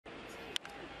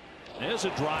There's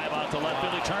a drive out to left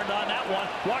field. He turned on that one.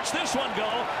 Watch this one go.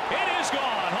 It is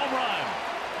gone. Home run.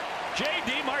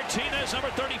 J.D. Martinez, number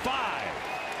 35.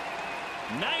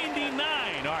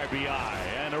 99 RBI.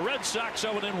 And the Red Sox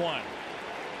 0-1.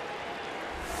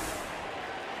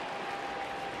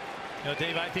 You know,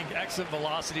 Dave, I think exit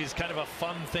velocity is kind of a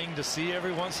fun thing to see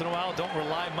every once in a while. Don't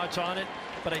rely much on it,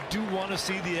 but I do want to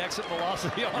see the exit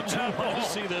velocity on that ball. I want to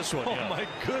see this one. Oh, yeah. My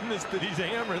goodness, did he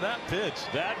hammer that pitch?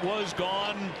 That was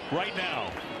gone right now.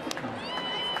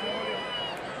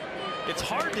 It's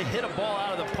hard to hit a ball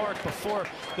out of the park before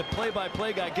the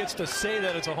play-by-play guy gets to say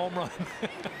that it's a home run.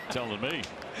 Telling me.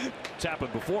 It's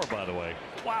happened before, by the way.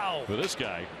 Wow. For this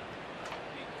guy.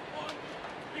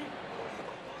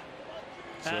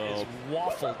 That is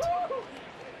waffled.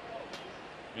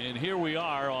 And here we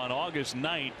are on August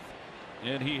 9th,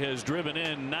 and he has driven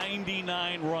in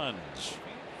 99 runs.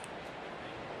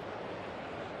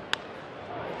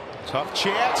 Tough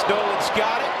chance. Nolan's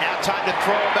got it. Now time to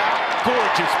throw him out.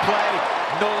 Gorgeous play.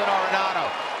 Nolan Arenado.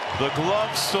 The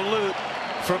glove salute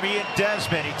from Ian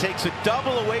Desmond. He takes a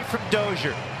double away from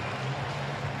Dozier.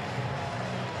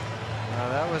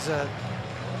 That was a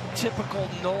typical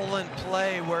Nolan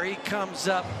play where he comes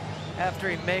up after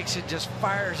he makes it, just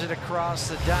fires it across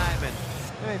the diamond.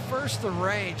 I mean, first the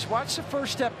range, watch the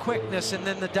first step quickness and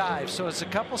then the dive. So it's a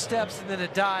couple steps and then a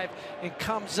dive and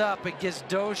comes up and gets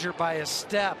Dozier by a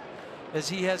step as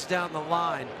he heads down the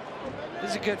line.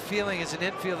 This is a good feeling as an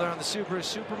infielder on the Subaru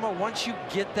Supermo. Once you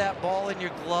get that ball in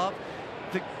your glove,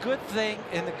 the good thing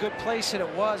and the good place that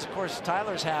it was, of course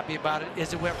Tyler's happy about it,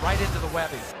 is it went right into the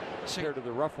webbing. Compared to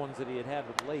the rough ones that he had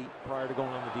with late prior to going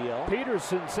on the DL.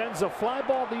 Peterson sends a fly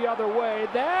ball the other way.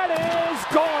 That is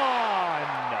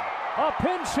gone. A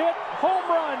pinch hit home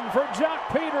run for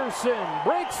Jock Peterson.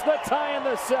 Breaks the tie in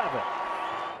the 7th.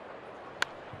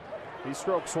 He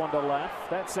strokes one to left.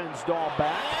 That sends Dahl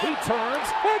back. He turns.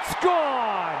 It's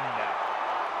gone.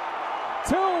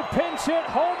 2 pinch hit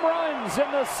home runs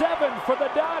in the 7th for the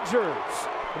Dodgers.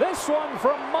 This one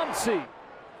from Muncy.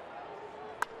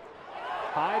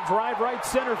 High drive right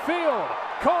center field.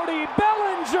 Cody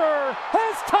Bellinger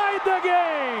has tied the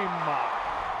game.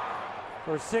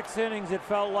 For 6 innings, it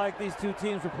felt like these two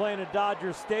teams were playing at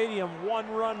Dodger Stadium.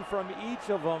 1 run from each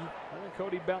of them. And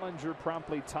Cody Bellinger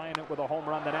promptly tying it with a home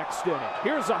run the next inning.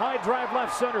 Here's a high drive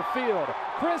left center field.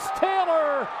 Chris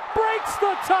Taylor breaks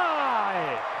the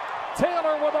tie.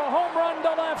 Taylor with a home run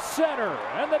to left center.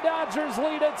 And the Dodgers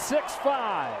lead at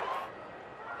 6-5.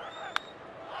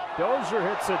 Dozier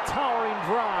hits a towering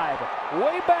drive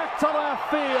way back to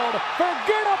left field.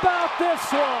 Forget about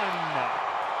this one.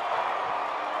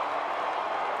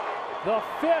 The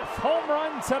 5th home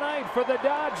run tonight for the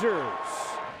Dodgers.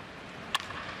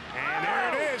 And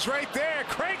there it is right there.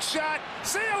 Crank shot.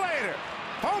 See you later.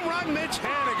 Home run Mitch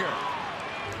Haniger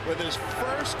with his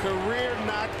first career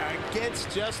knock against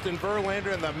Justin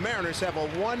Verlander, and the Mariners have a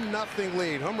 1-0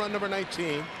 lead. Home run number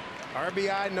 19.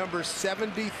 RBI number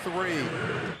 73.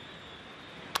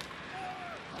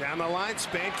 Down the line,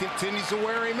 Span continues to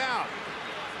wear him out.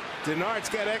 Denard's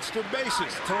got extra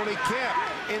bases. Tony Kemp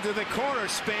into the corner.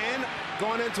 Span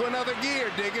going into another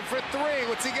gear, digging for 3.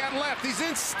 What's he got left? He's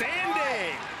in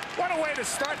standing. What a way to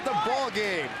start the ball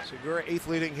game. Segura, 8th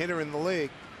leading hitter in the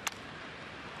league.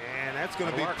 And that's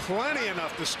going to be plenty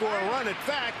enough to score a run. In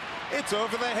fact, it's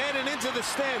over the head and into the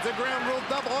stands. A ground rule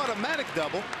double, automatic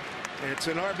double. And it's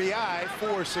an RBI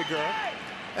for Segura.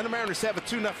 And the Mariners have a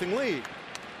 2-0 lead.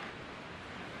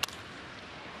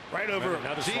 Right over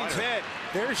Gene's head.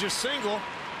 There's your single.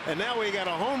 And now we got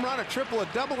a home run, a triple, a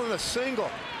double, and a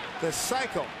single. The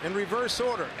cycle in reverse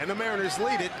order. And the Mariners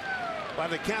lead it by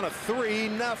the count of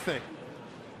 3-0.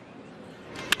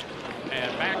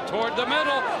 And back toward the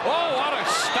middle. Oh, what a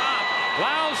stop.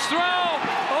 Lau's throw.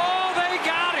 Oh, they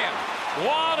got him.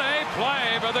 What a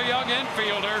play by the young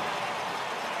infielder.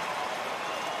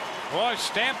 Boy,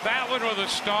 stamp that one with a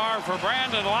star for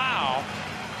Brandon Lau.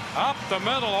 Up the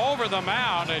middle, over the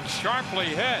mound, and sharply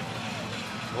hit.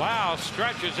 Lau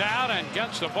stretches out and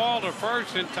gets the ball to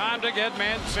first in time to get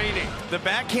Mancini. The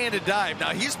backhanded dive.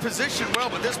 Now he's positioned well,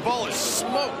 but this ball is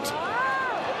smoked.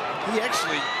 He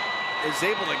actually is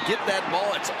able to get that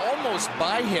ball. It's almost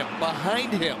by him,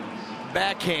 behind him.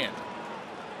 Backhand.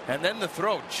 And then the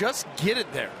throw. Just get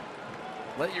it there.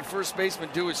 Let your first baseman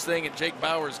do his thing, and Jake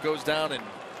Bauers goes down and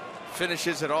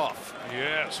finishes it off.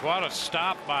 Yes, what a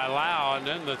stop by Lau, and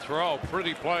then the throw.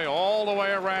 Pretty play all the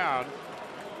way around.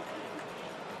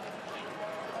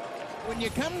 When you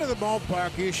come to the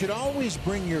ballpark, you should always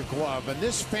bring your glove, and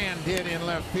this fan did in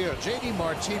left field. J.D.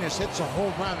 Martinez hits a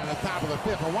home run in the top of the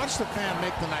 5th, and watch the fan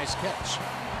make the nice catch.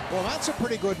 Well, that's a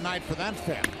pretty good night for that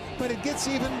fan. but it gets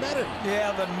even better.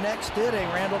 Yeah, the next inning,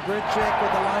 Randall Grichuk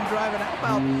with the line drive, and how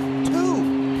about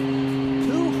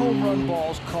two home run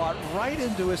balls caught right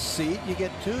into his seat? You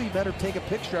get two, you better take a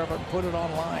picture of it and put it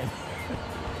online.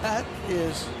 That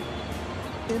is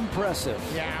impressive.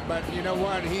 Yeah, but you know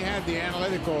what? He had the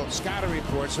analytical scouting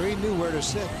report, so he knew where to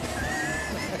sit.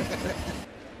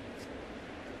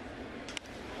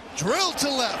 Drill to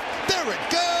left. There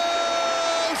it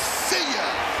goes. See ya.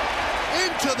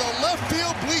 Into the left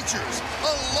field bleachers.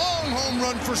 A long home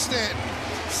run for Stanton.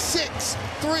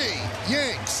 6-3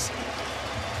 Yanks.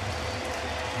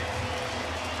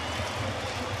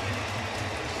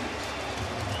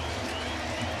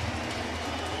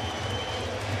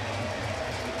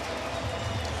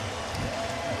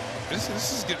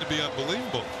 This is getting to be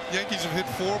unbelievable. Yankees have hit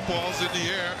 4 balls in the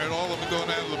air and all of them going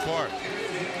out of the park.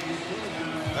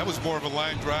 That was more of a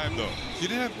line drive, though. You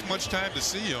didn't have much time to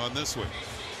see on this one.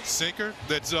 Sinker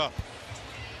that's up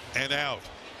and out.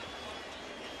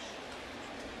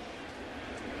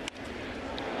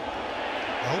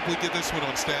 I hope we get this one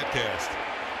on StatCast.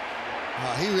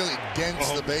 He really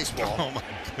dents the baseball. Oh my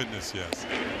goodness, yes.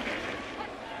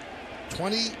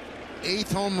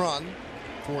 28th home run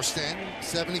for Stanton,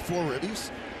 74 ribbies.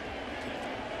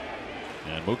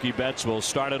 And Mookie Betts will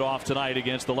start it off tonight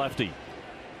against the lefty.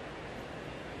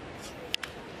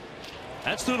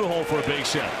 That's through the hole for a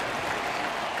base hit.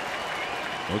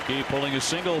 Mookie pulling a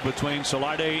single between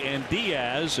Solarte and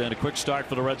Diaz, and a quick start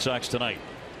for the Red Sox tonight.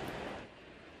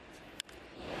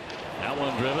 That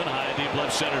one driven high deep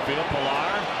left center field.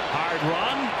 Pilar, hard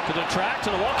run to the track,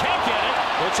 to the wall, can't get it.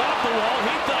 It's off the wall.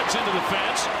 He thuds into the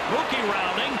fence. Mookie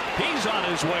rounding. He's on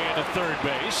his way into third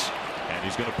base, and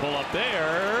he's going to pull up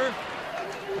there.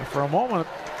 For a moment,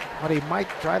 but he might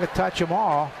try to touch them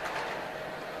all.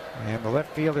 And the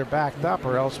left fielder backed up,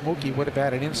 or else Mookie would have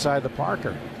had it inside the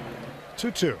Parker.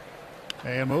 2-2.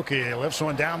 And Mookie lifts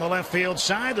one down the left field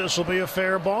side. This will be a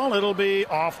fair ball. It'll be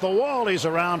off the wall. He's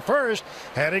around first,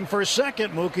 heading for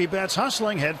second. Mookie Betts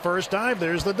hustling, head first dive.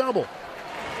 There's the double.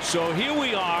 So here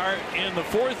we are in the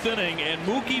 4th inning, and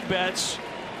Mookie Betts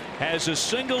has a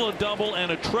single, a double,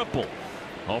 and a triple.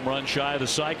 Home run shy of the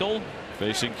cycle,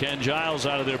 facing Ken Giles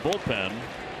out of their bullpen.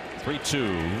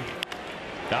 3-2.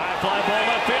 High fly ball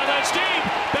left field. That's deep.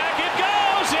 Back it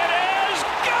goes. It is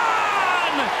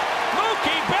gone.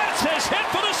 Mookie Betts has hit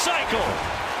for the cycle.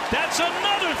 That's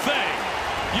another thing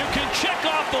you can check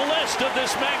off the list of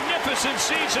this magnificent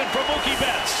season for Mookie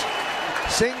Betts.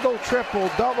 Single, triple,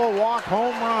 double, walk,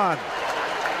 home run.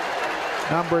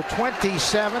 Number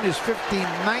 27, his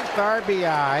 59th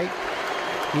RBI.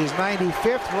 His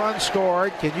 95th run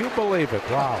scored. Can you believe it?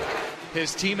 Wow.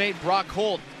 His teammate Brock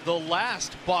Holt, the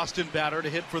last Boston batter to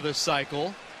hit for this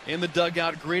cycle, in the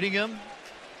dugout greeting him,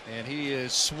 and he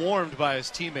is swarmed by his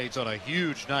teammates on a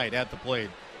huge night at the plate.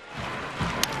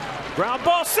 Ground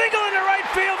ball single into right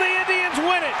field. The Indians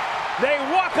win it. They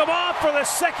walk him off for the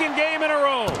 2nd game in a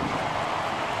row.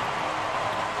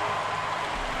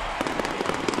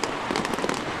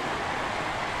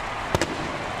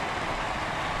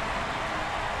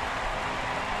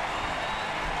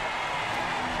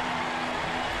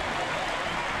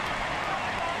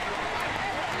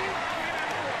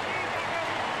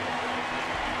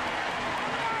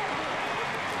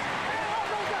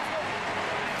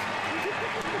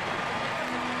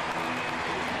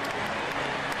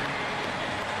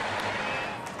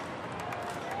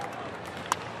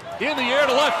 In the air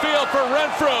to left field for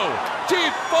Renfroe.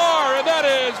 Deep far, and that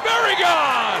is very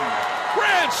gone.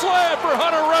 Grand slam for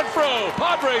Hunter Renfroe.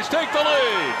 Padres take the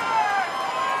lead.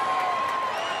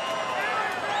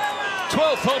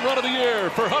 12th home run of the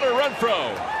year for Hunter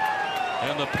Renfroe.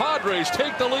 And the Padres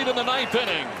take the lead in the 9th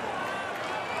inning.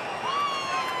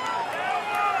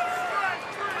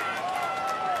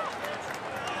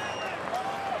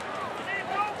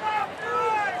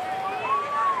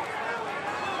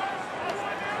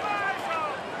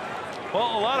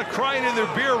 Well, a lot of crying in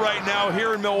their beer right now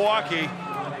here in Milwaukee.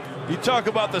 You talk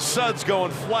about the Suds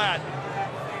going flat.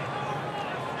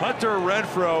 Hunter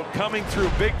Renfroe coming through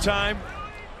big time.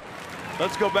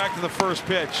 Let's go back to the first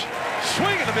pitch.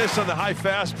 Swing and a miss on the high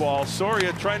fastball.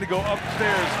 Soria trying to go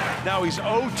upstairs. Now he's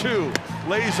 0-2.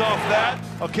 Lays off that.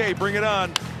 Okay, bring it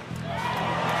on.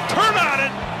 Turn on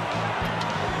it.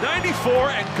 94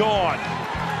 and gone.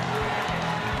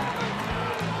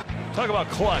 Talk about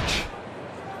clutch.